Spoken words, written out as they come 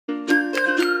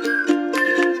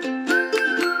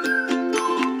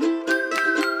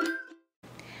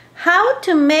How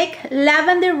to make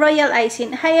lavender royal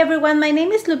icing. Hi everyone, my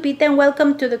name is Lupita and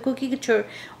welcome to the Cookie Couture,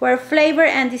 where flavor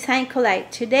and design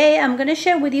collide. Today I'm going to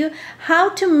share with you how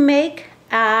to make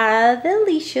a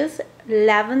delicious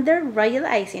lavender royal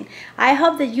icing. I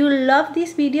hope that you love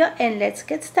this video and let's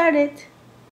get started.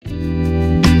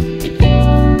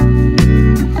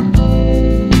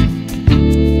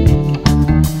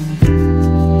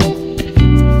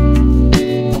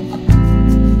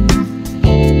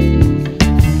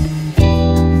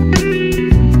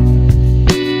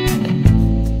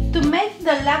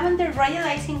 Royal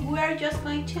icing, we are just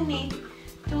going to need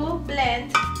to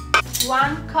blend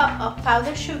 1 cup of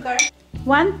powdered sugar,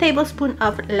 1 tablespoon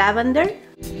of lavender.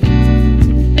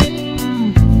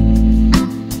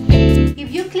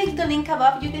 If you click the link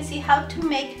above, you can see how to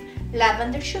make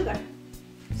lavender sugar.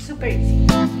 Super easy.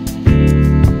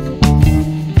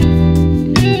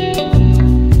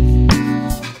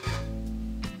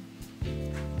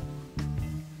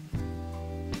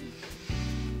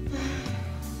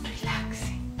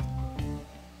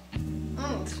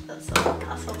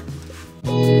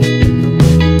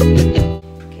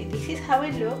 Okay, this is how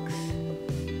it looks.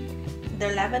 The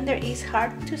lavender is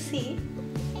hard to see.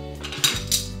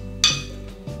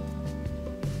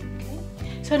 Okay,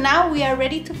 so now we are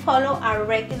ready to follow our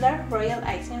regular royal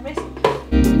icing recipe.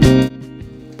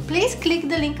 Please click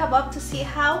the link above to see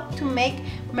how to make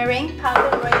meringue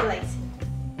powder royal icing.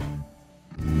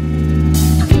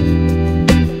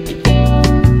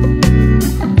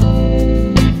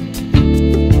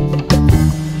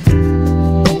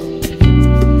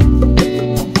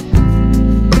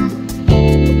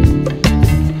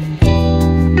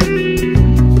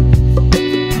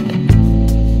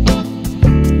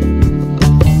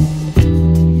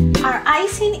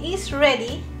 Is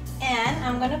ready, and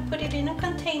I'm gonna put it in a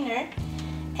container,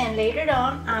 and later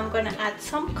on I'm gonna add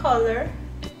some color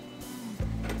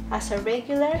as a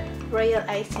regular royal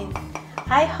icing.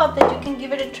 I hope that you can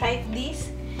give it a try.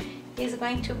 This is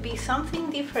going to be something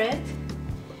different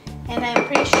and I'm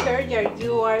pretty sure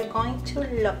you are going to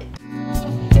love it.